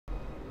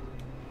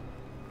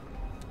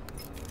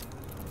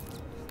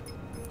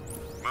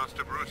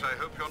Master Bruce, I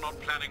hope you're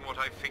not planning what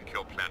I think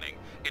you're planning.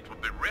 It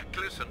would be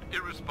reckless and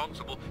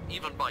irresponsible,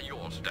 even by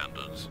your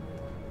standards.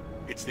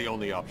 It's the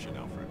only option,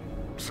 Alfred.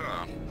 Sir,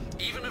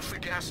 even if the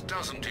gas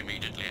doesn't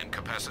immediately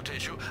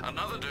incapacitate you,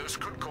 another dose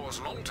could cause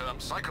long-term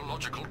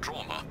psychological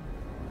trauma.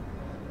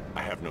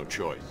 I have no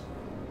choice.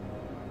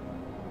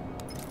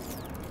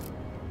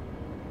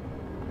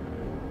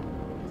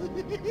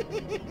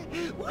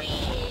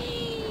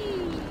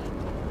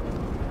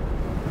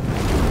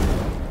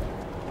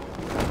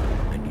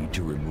 I need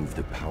to remove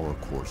the power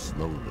core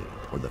slowly,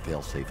 or the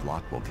failsafe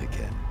lock will kick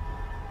in.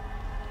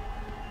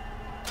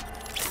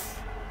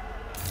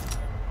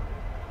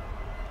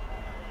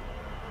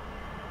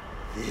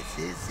 This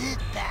is it,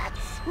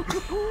 Bats.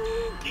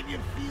 Can you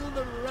feel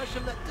the rush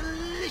of that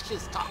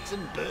delicious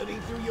toxin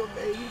burning through your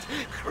veins,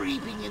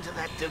 creeping into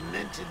that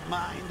demented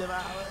mind of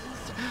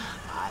ours?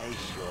 I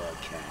sure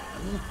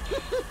can.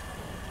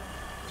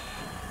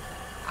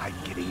 I'm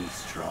getting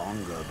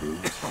stronger,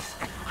 Bruce.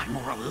 I'm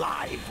more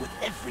alive with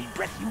every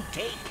breath you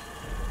take.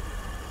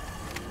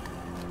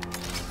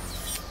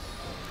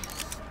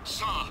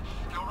 Sir,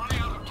 you're running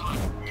out of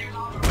time. Get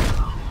out of here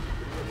now.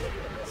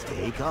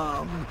 Stay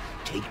calm.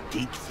 Take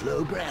deep,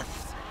 slow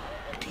breaths.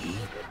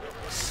 Deep,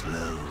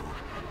 slow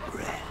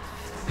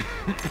breaths.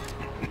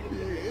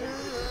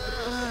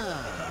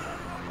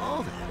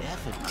 All that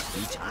effort must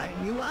be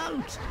tiring you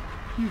out.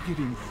 You're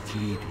getting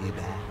sleepy,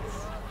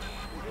 Bats.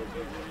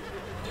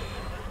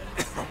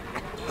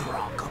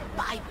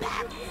 Rock-a-bye,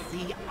 Bats.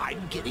 See,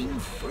 I'm getting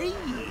free.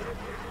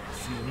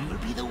 Soon you'll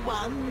be the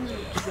one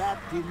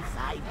trapped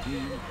inside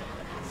you.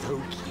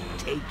 So keep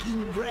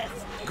taking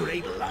breaths,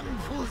 great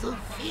lungfuls of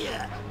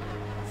fear.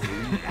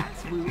 Soon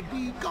Bats will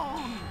be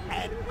gone,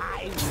 and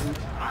I will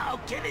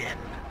out it in.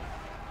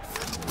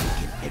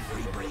 In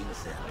every brain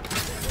cell,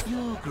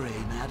 your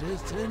gray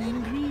matter's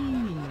turning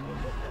green.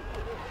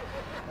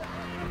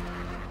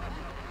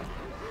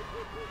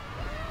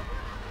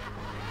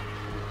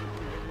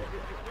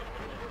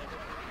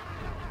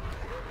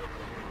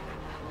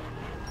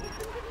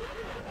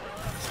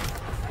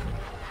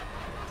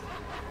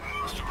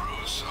 Mr.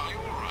 Bruce, are you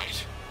all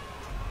right?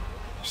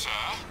 Sir,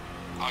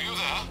 are you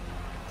there?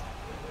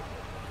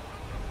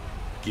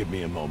 Give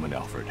me a moment,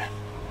 Alfred.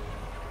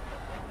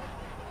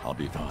 I'll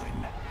be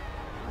fine.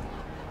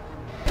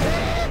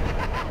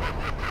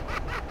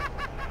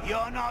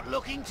 You're not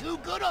looking too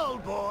good,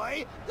 old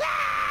boy.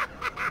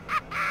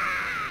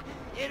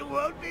 It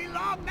won't be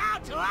long now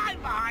till I'm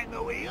behind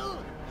the wheel.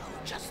 Oh,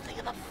 just think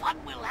of the fun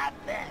we'll have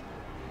then.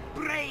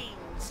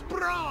 Brains,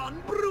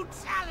 brawn,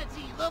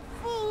 brutality, the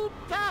full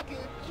package.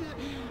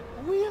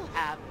 We'll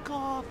have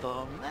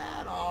Gotham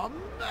at our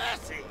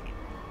mercy.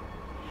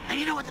 And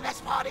you know what the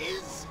best part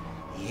is?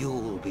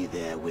 You'll be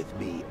there with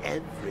me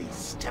every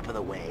step of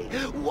the way,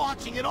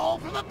 watching it all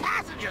from the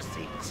passenger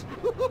seat.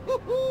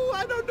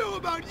 I don't know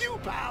about you,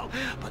 pal,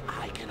 but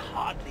I can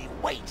hardly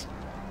wait.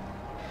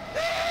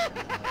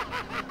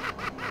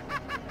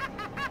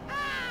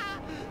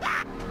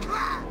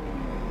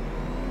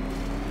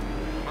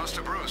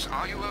 Master Bruce,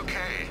 are you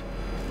okay?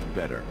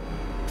 Better.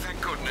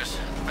 Thank goodness.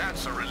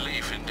 That's a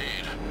relief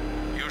indeed.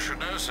 You should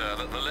know, sir,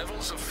 that the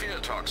levels of fear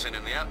toxin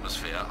in the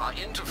atmosphere are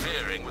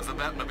interfering with the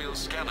Batmobile's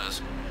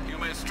scanners. You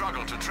may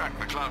struggle to track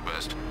the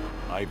cloudburst.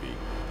 Ivy,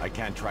 I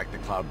can't track the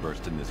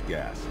cloudburst in this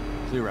gas.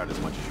 Clear out as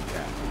much as you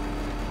can.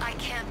 I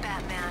can't,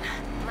 Batman.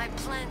 My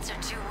plants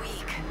are too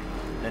weak.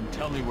 Then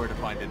tell me where to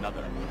find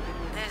another.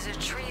 There's a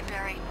tree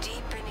buried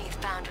deep beneath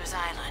Founders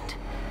Island.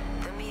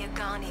 The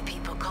Miagani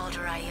people called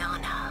her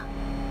Ayana.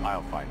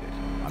 I'll find it.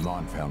 I'm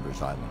on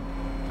Founders Island.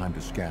 Time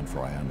to scan for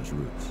Ayana's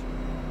roots.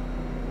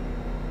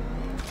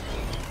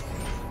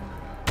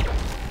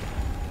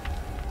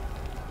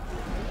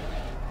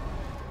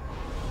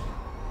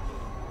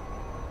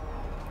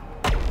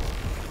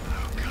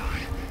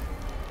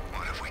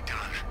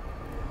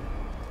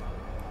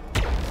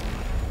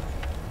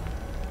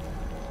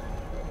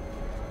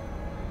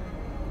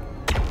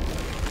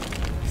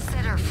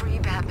 Set her free,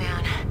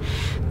 Batman.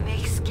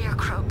 Make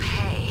Scarecrow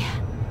pay.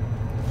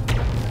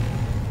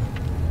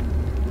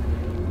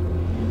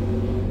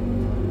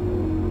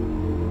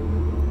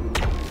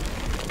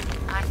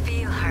 I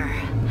feel her.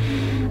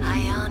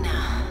 Ayana.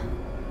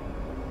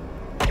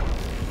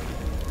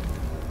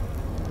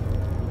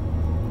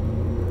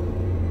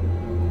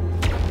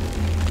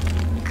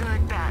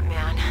 Good,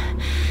 Batman.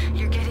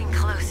 You're getting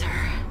closer.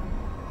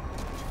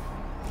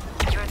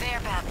 You're there,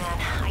 Batman.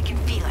 I can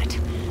feel it.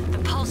 The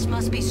pulse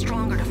must be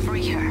stronger to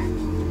free her.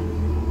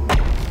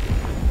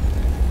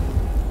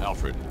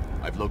 Alfred,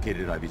 I've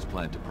located Ivy's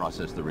plant to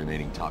process the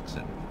remaining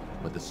toxin,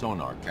 but the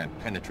sonar can't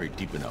penetrate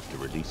deep enough to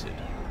release it.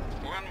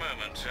 One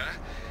moment, sir.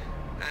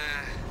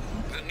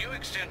 The new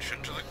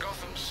extension to the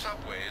Gotham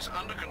subway is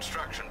under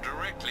construction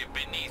directly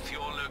beneath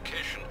your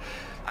location.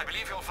 I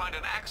believe you'll find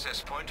an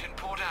access point in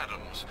Port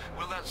Adams.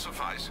 Will that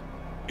suffice?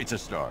 It's a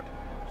start.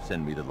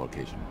 Send me the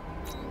location.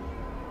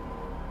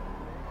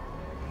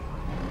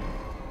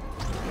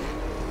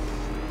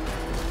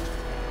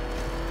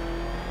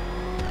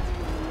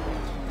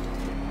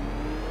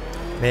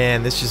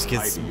 Man, this just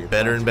gets Ivy, your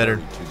better and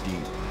plant's better. buried too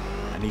deep.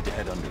 I need to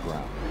head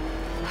underground.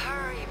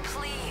 Hurry,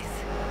 please.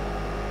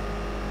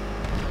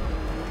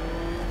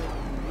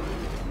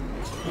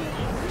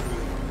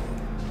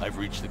 I've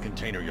reached the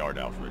container yard,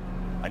 Alfred.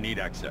 I need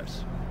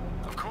access.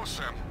 Of course,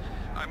 Sam.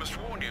 I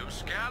must warn you,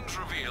 scans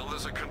reveal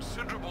there's a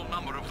considerable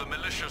number of the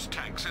malicious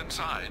tanks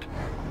inside.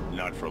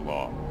 Not for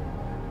long.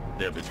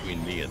 They're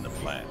between me and the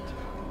plant.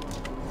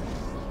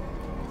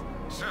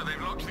 Sir,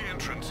 they've locked the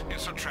entrance.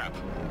 It's a trap.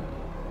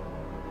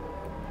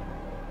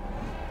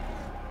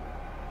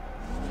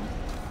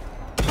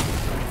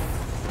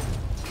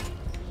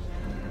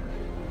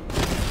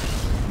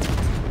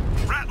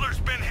 Rattler's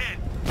been hit!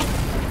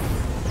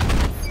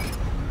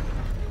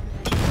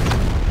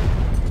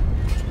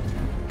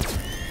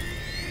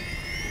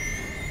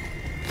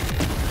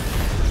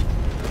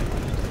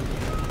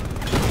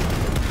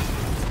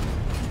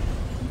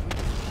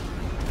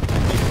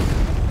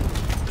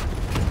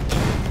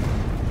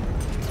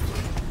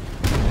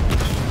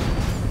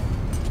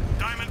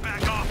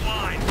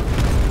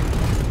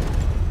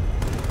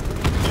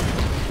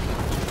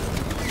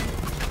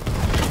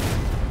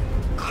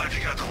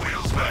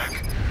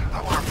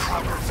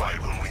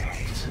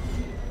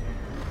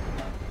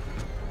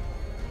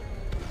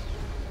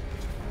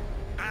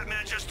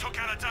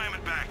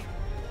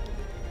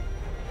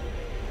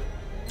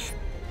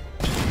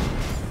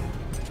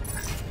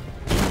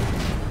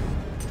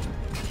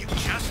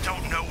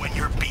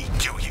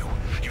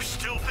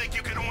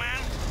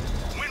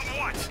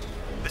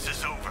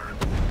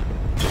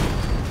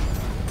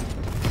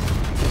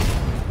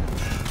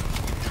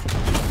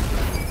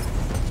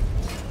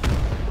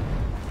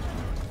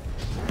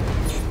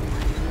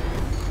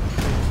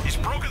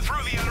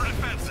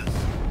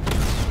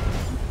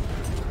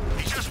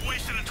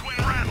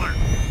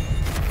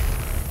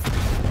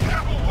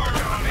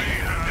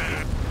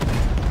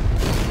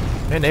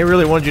 Man, they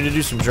really wanted you to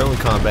do some drone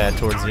combat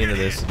towards the end of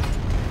this.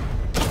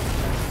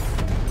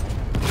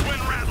 Twin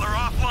Rattler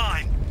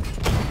offline.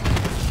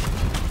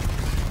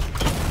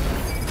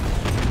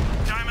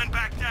 Diamond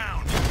back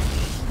down.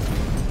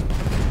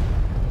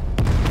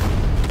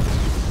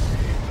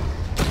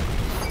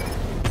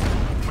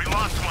 We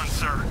lost one,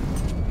 sir.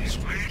 He's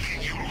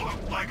making you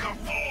look like a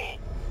fool.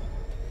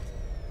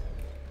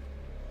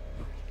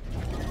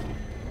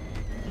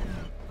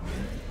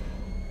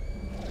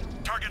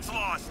 Target's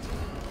lost.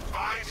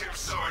 Find him,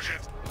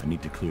 Sergeant. I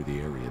need to clear the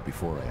area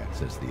before I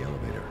access the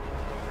elevator.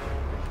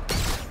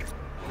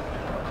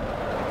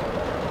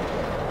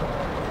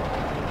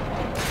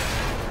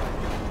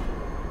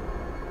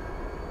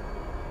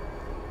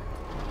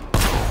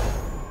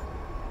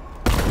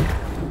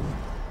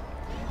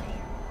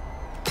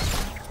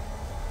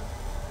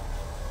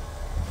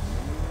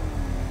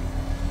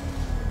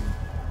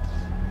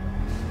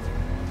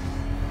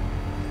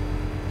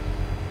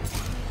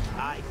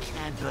 I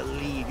can't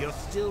believe you're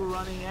still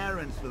running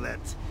errands for that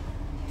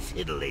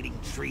titillating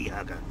tree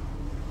hugger.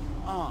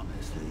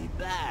 Honestly,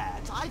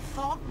 Bat, I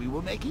thought we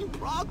were making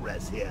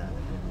progress here.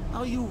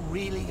 Are you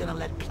really gonna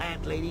let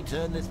Plant Lady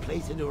turn this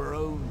place into her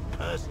own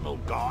personal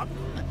garden?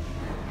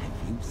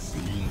 Have you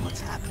seen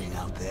what's happening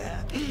out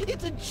there?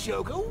 It's a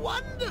Joker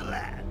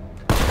wonderland!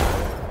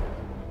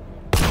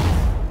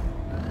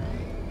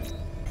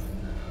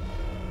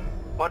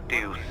 What do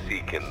you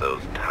seek in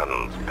those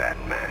tunnels,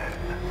 Batman?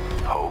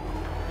 Hope?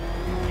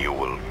 You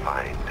will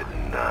find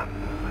none.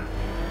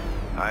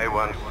 I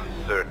once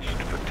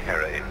searched for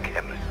terror in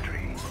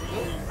chemistry.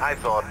 I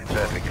thought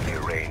perfectly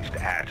arranged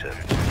atoms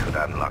could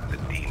unlock the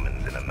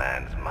demons in a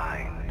man's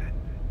mind.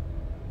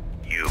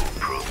 You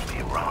proved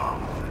me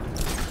wrong.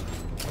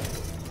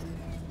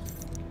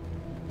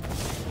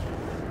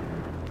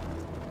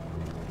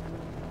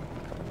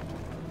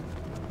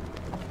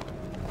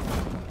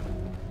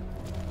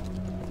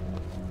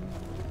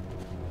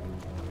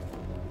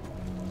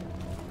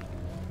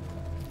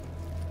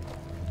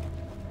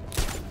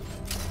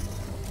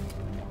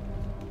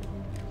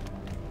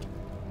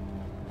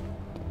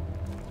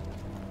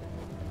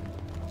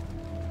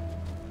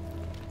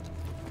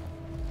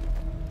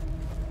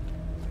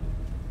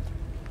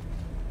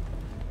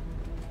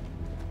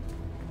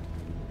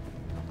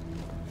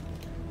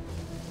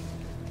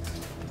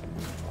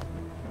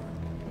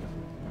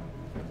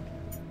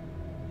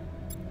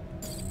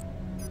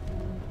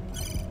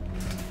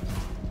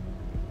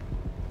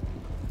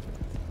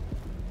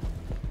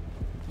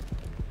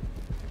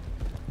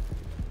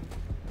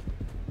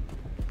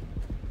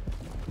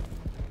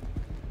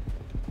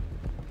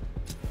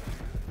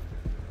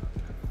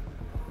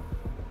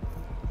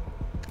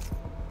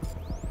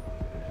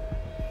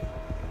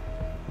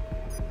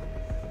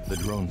 The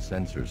drone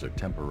sensors are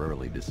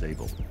temporarily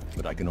disabled,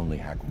 but I can only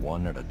hack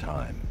one at a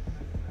time,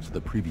 so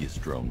the previous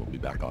drone will be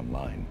back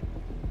online.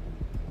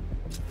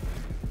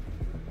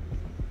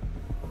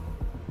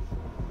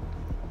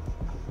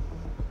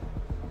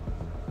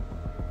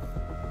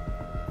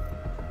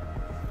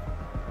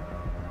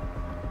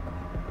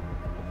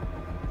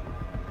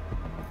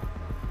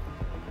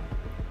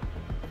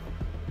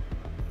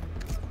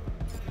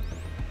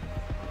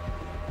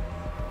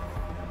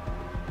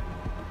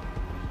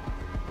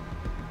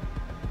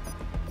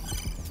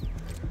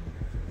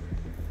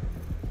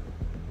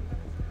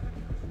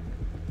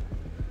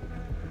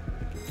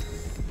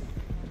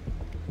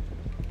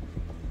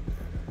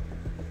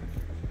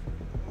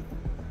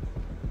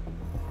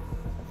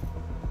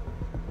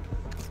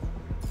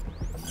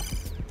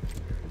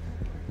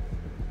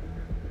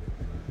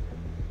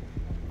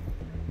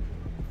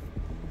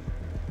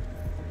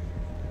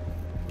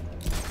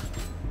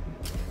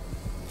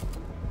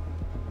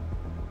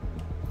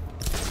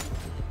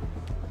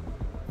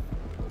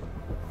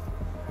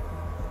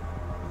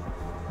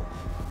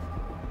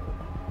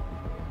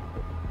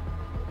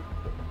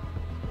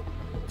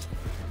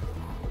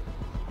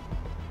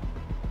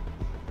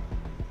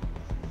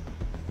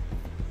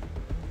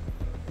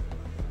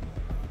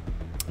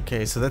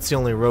 Okay, so that's the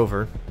only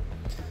rover.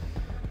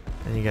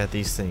 And you got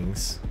these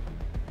things.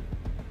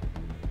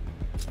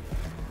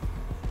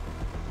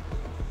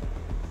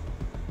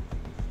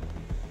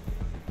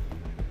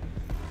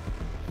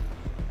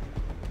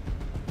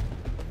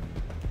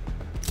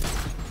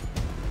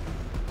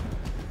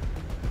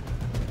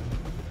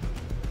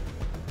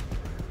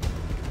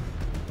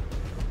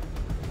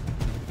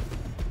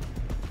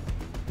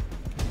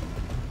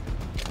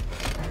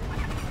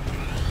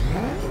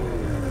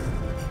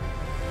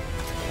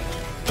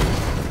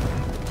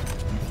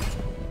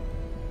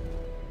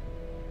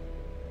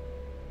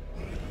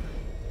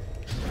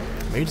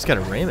 Maybe you just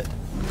gotta ram it.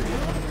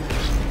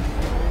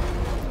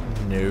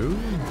 No.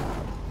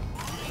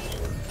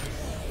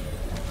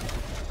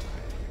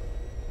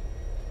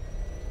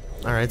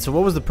 Alright, so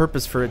what was the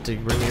purpose for it to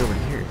bring me over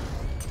here?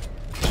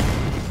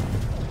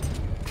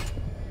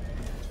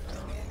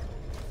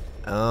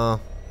 Oh.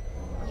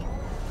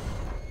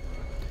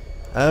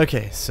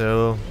 Okay,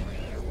 so...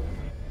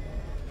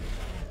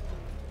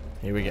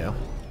 here we go.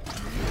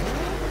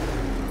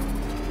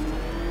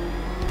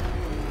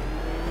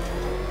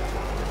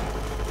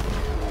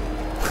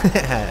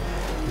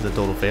 Is a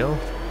total fail.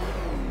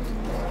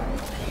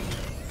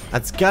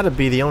 That's gotta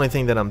be the only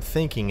thing that I'm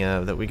thinking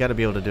of, that we gotta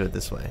be able to do it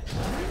this way.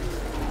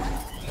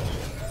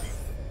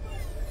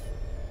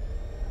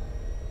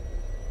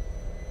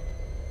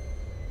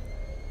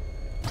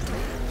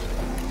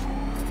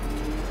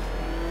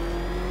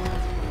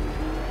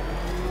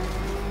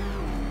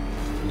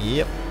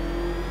 Yep.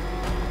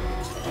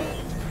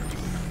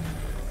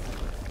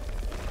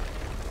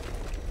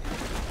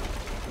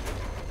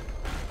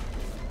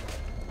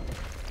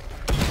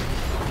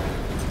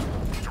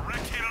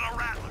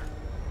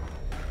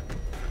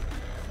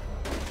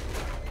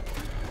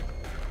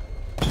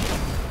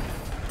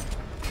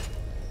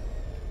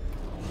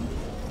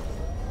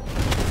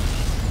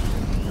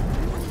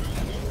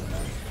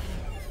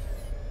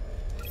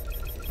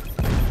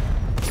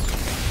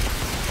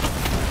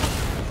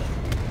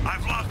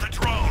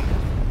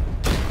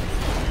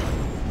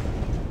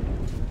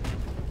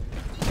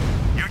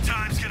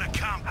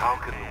 How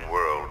can the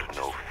world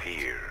know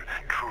fear,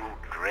 true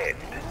dread,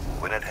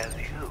 when it has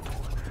you?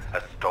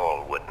 A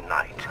stalwart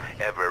knight,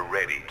 ever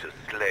ready to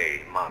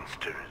slay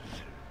monsters.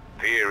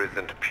 Fear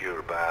isn't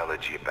pure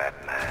biology,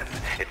 Batman.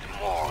 It's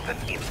more than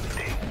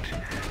instinct.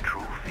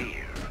 True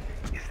fear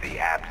is the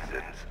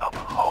absence of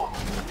hope.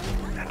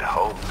 And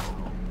hope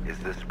is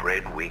the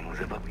spread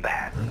wings of a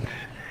bat,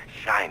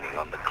 shining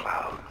on the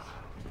clouds.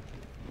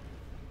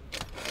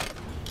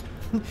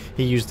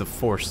 He used the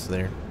force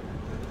there.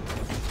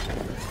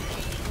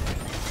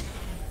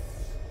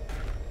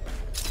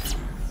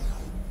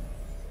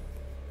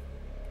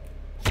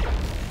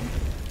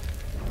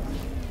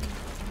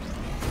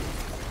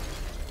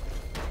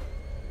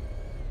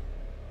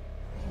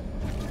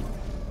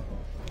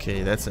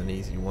 Okay, that's an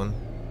easy one.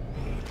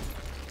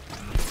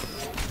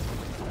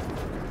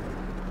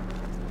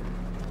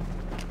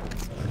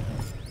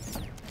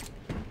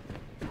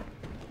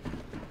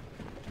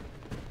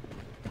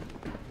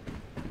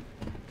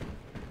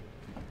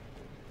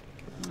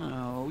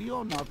 Oh,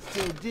 you're not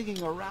still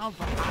digging around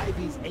for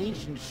Ivy's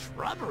ancient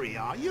shrubbery,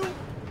 are you?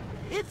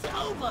 It's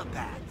over,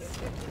 Bats.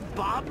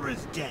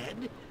 Barbara's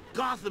dead,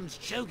 Gotham's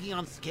choking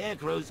on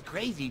Scarecrow's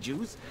crazy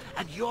juice,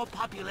 and your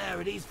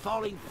popularity's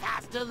falling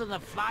faster than the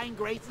Flying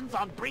Graysons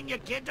on Bring Your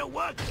Kid to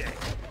Work Day.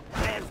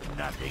 There's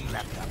nothing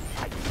left to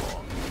fight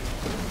for.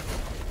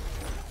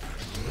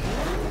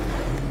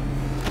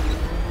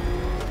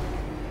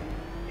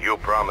 You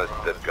promised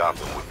that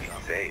Gotham would be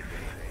safe,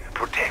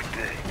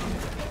 protected.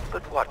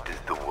 But what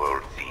does the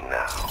world see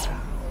now?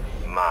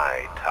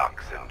 My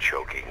toxin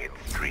choking its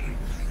streets,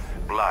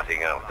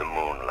 blotting out the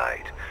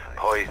moonlight,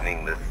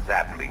 poisoning the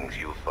saplings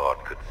you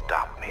thought could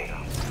stop me.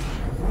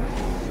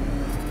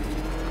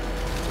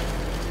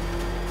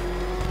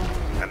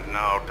 And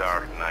now,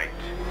 Dark Knight,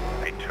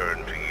 I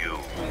turn to you.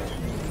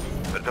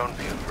 But don't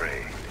be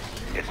afraid.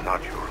 It's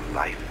not your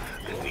life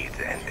that needs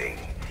ending.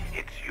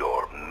 It's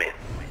your myth.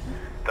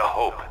 The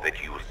hope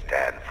that you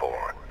stand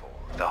for.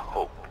 The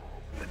hope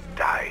that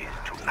dies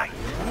tonight.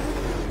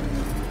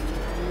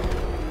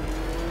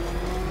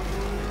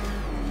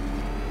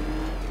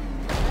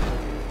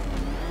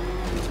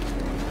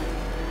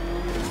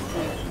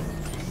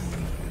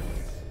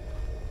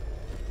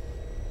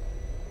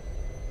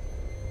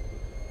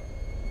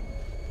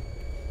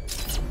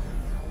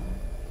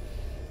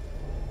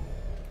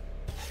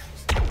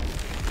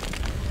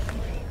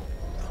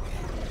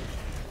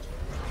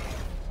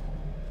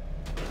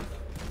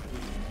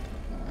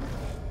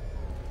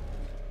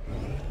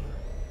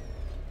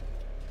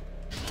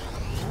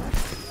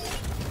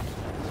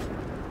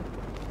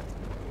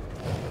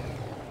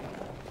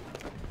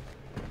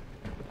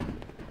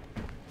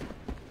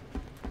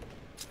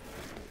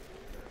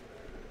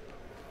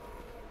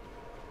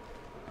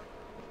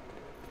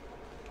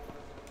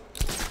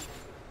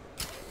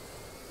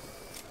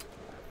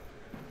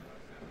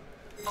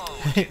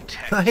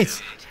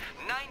 Nice.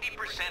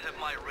 90% of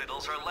my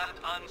riddles are left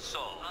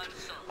unsolved.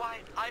 Why,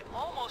 I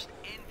almost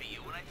envy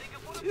you when I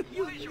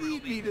Do you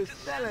need me to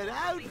spell it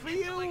out for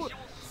you?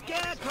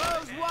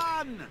 Scarecrow's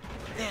won!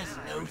 There's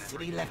no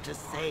city left to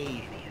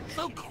save.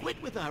 So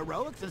quit with the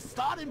heroics and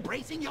start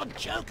embracing your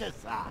Joker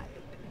side.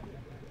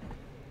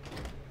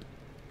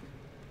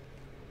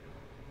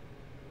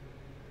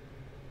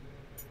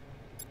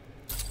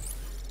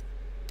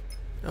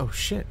 Oh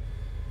shit.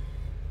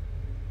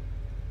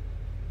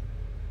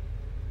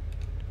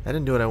 I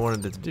didn't do what I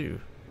wanted it to do.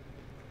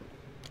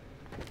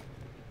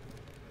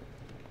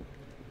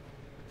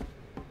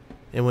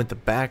 It went the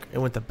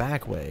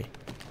back way.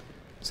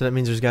 So that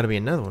means there's got to be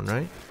another one,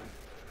 right?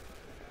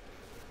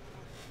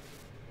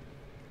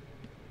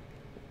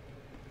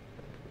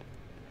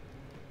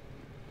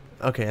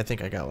 Okay, I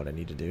think I got what I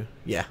need to do.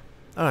 Yeah.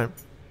 All right.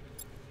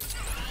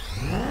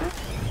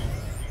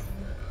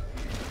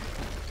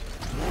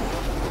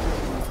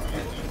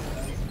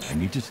 I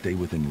need to stay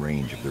within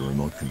range of the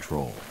remote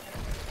control.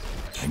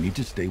 I need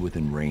to stay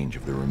within range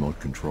of the remote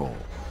control.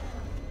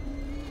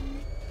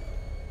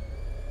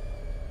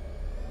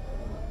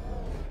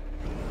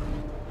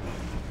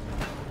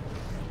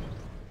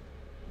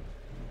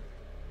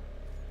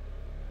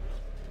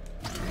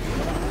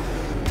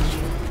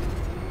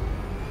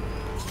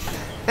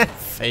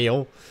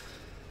 Fail.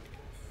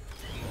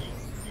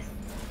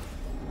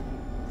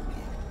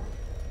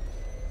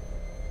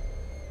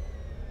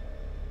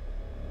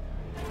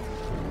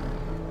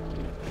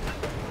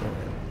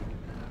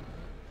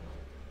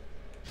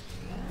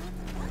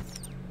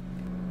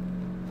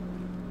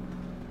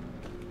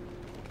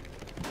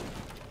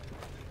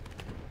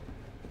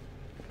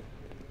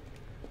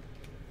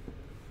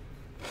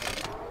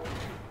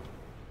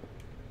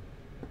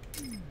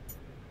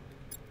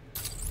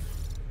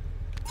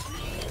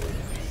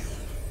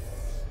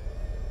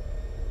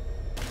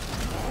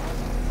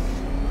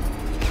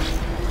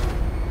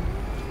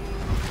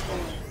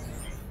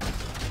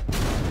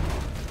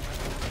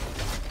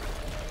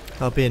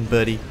 Hop in,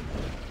 buddy.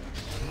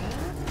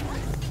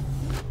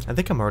 I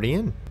think I'm already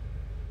in.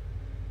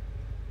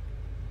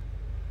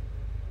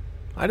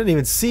 I didn't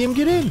even see him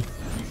get in.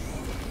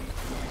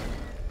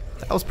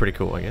 That was pretty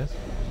cool, I guess.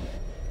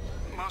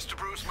 Master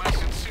Bruce, my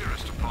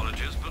sincerest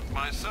apologies, but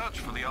my search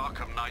for the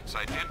Arkham Knight's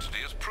identity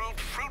has proved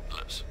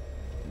fruitless.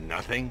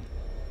 Nothing?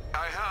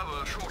 I have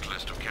a short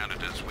list of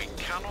candidates we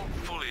cannot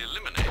fully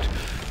eliminate,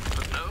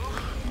 but no,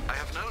 I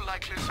have no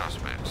likely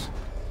suspects.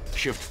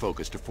 Shift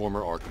focus to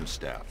former Arkham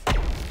staff.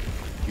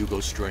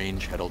 Hugo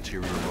Strange had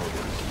ulterior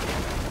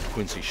motives.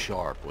 Quincy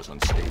Sharp was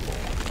unstable.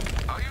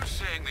 Are you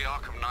saying the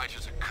Arkham Knight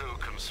is a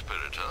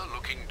co-conspirator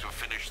looking to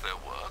finish their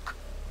work?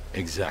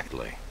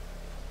 Exactly.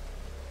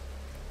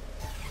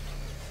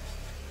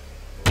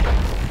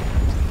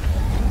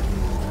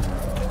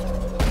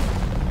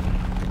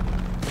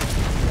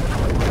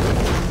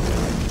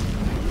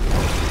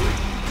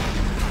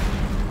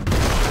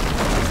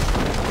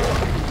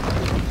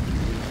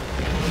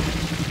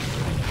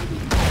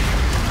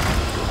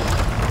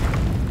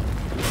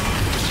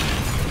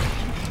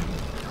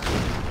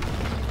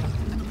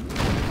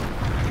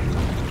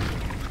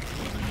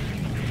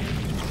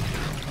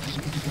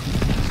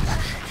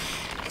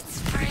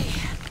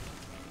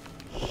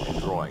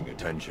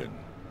 Attention.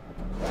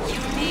 You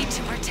need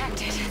to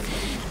protect it.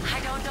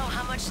 I don't know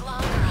how much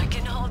longer I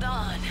can hold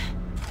on.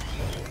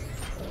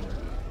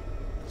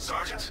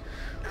 Sergeant,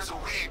 there's a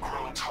weed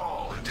grown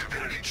tall in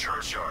Divinity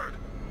Churchyard.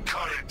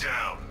 Cut it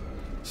down.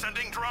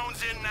 Sending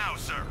drones in now,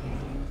 sir.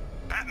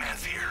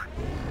 Batman's here.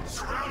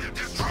 Surround it,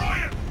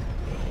 destroy it!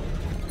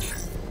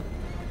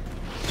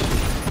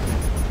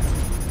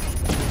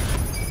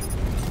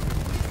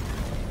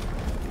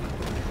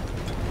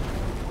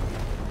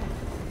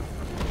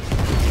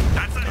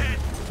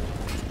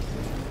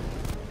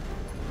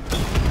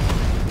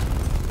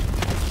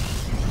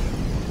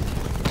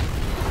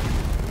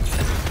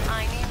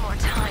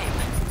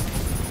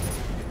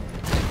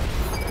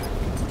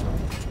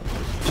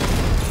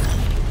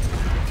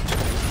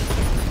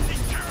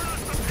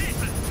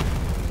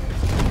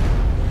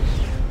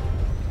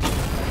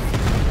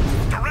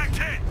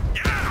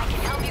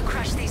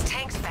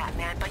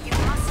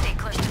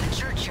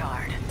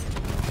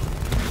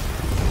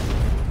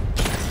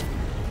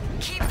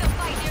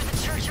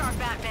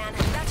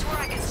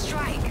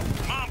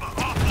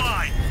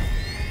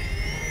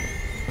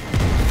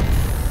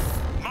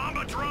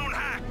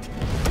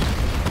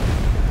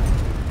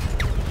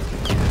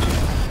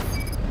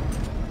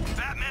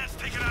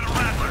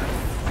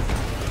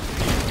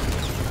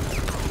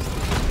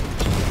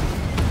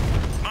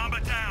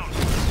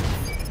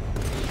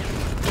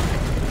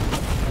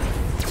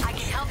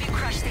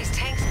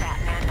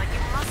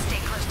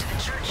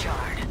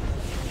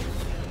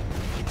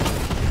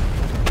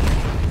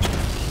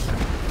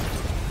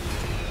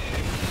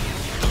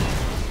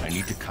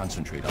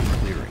 Concentrate on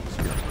clearing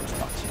Scarecrow's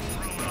toxin.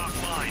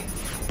 Offline.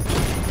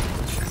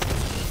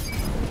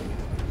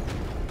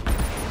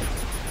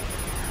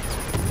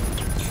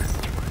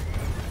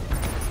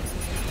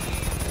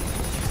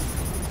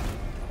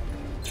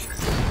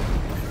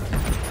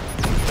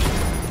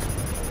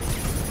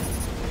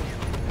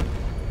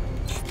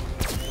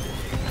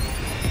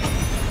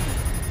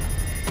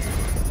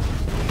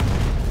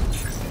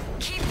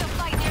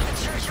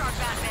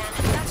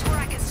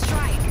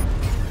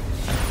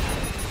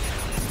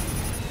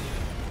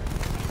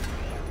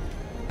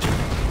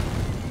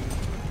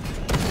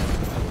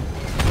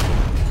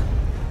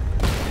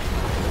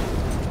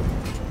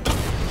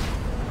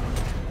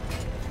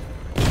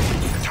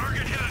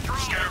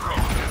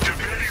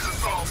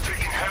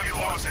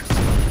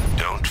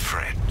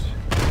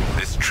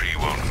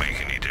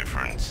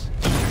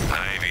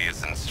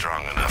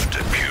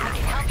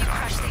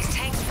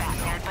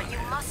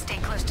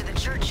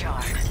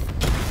 churchyard.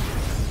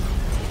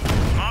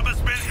 Mama's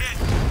been hit.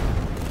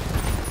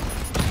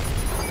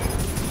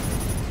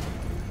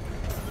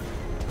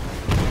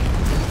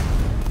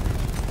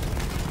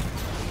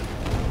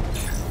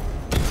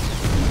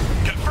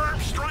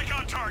 Confirmed strike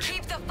on target.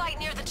 Keep the fight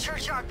near the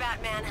churchyard,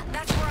 Batman.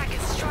 That's where I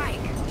can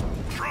strike.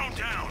 Drone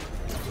down.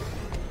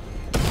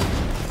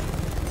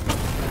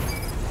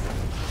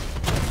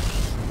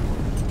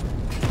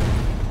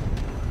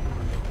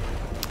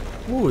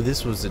 Ooh,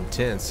 this was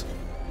intense.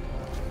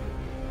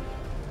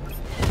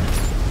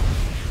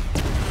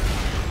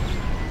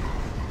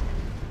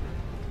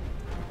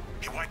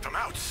 You wiped them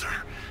out, sir.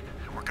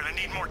 We're gonna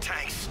need more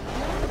tanks.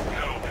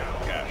 No,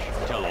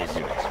 Cash. Tell all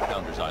units,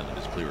 Founders Island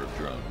is clear of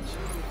drones.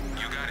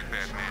 You got it,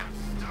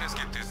 Batman. Let's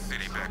get this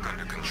city back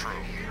under control.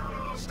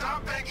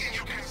 Stop thinking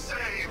you can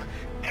save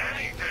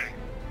anything.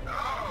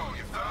 Oh,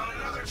 you found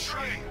another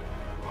train.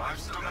 Well, I've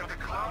still got the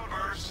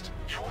cloudburst.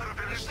 You want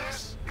to finish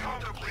this?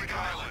 Come to Bleak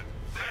Island.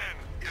 Then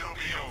it'll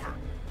be over.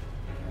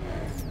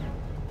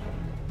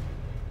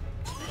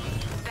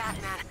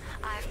 Batman,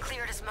 I've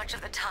cleared as much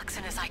of the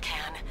toxin as I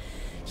can.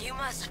 You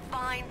must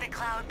find the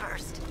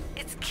cloudburst.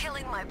 It's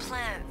killing my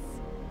plans.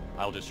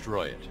 I'll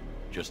destroy it.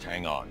 Just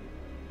hang on.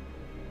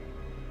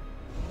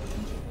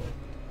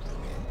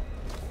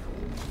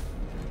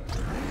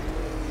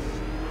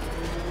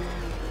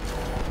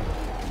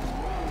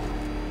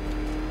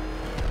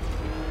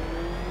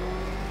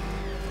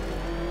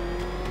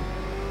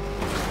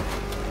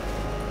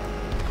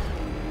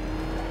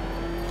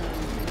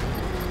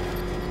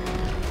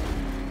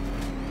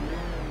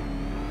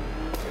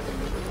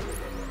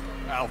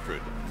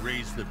 Alfred,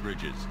 raise the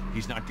bridges.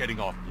 He's not getting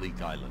off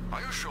Bleak Island. Are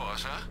you sure,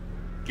 sir?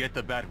 Get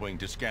the Batwing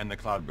to scan the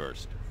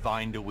cloudburst.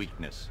 Find a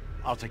weakness.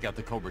 I'll take out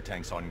the Cobra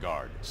tanks on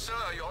guard. Sir,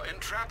 you're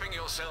entrapping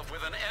yourself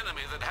with an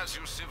enemy that has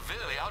you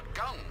severely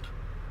outgunned.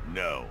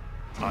 No,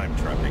 I'm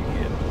trapping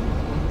him.